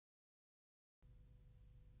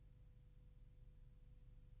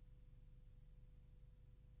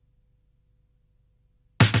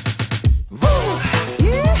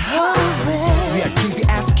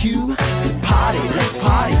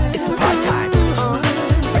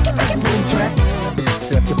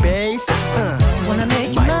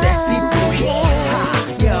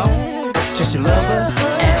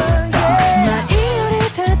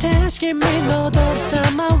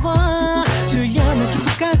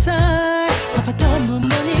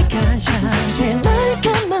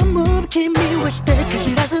してか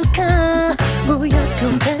知らずか燃やすコ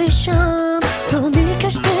ンペティションどうにか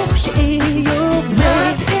してほしいよ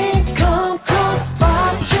Nothing come close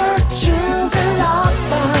but you're choosing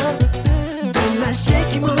lover どんな刺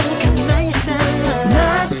激も叶いしない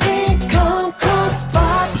Nothing come close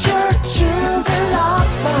but you're choosing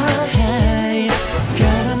lover Hey,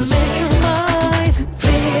 gotta make your mind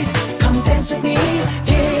Please come dance with me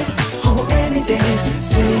This whole any day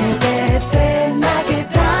全て投げ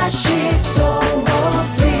出しそう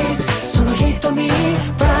Please その瞳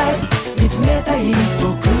Bright 見つめたい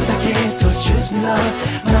僕だけと Choose me love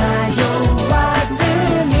迷わず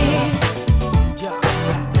に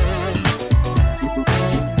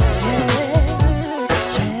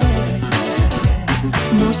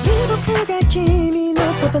もし僕が君の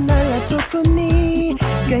パパなら特に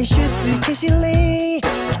外出消しれ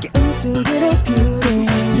危険すぎるビューティー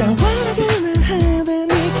柔らかな肌に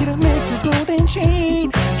きらめくゴールデンチェーンよ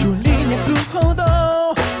り泣くほどか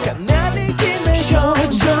なりきな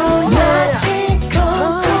表情 Nothing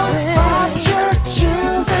come close but you're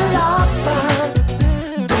choosing lover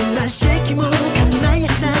どんな刺激も叶いや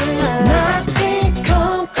しない Nothing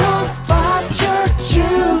come close but you're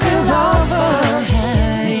choosing lover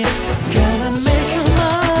Hey, gotta make your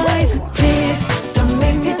mind Please don't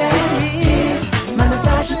make me dance Please 眼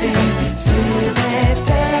差して全て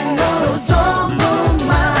望む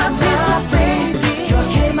まま Please 夜明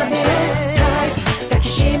けまで抱き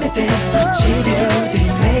しめて唇で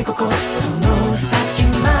夢心地その先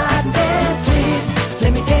まで Please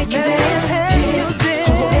let me take you there Please 微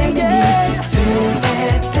笑みに全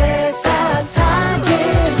て捧げ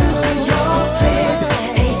るよ Please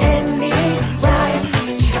永遠に Right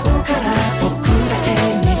違うから僕だけ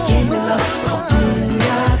に君の今夜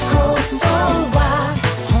こそは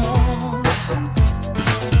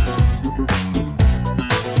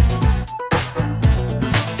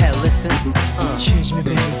Hey listen Choose me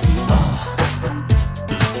baby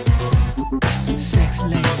Sex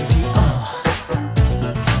lady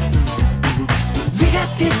We got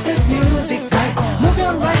this music right Move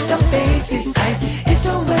your right the bass is tight It's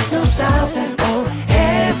always no south and oh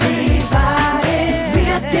everybody We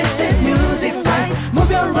got this music right Move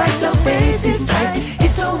your right the bass is tight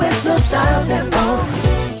It's always no south and oh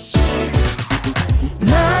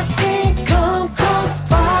Nothing come close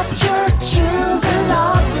but you're choosing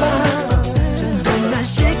lover どんな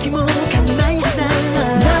刺激も叶いやしない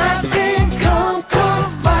Nothing come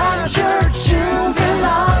close but you're choosing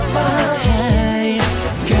lover Hey,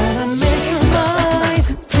 gotta make your mind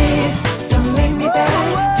Please don't make me bad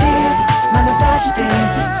Please 眼差して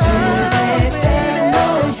全て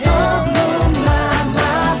望むまま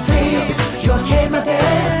Please 夜明けまで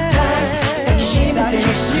抱きしめて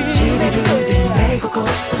唇で夢心地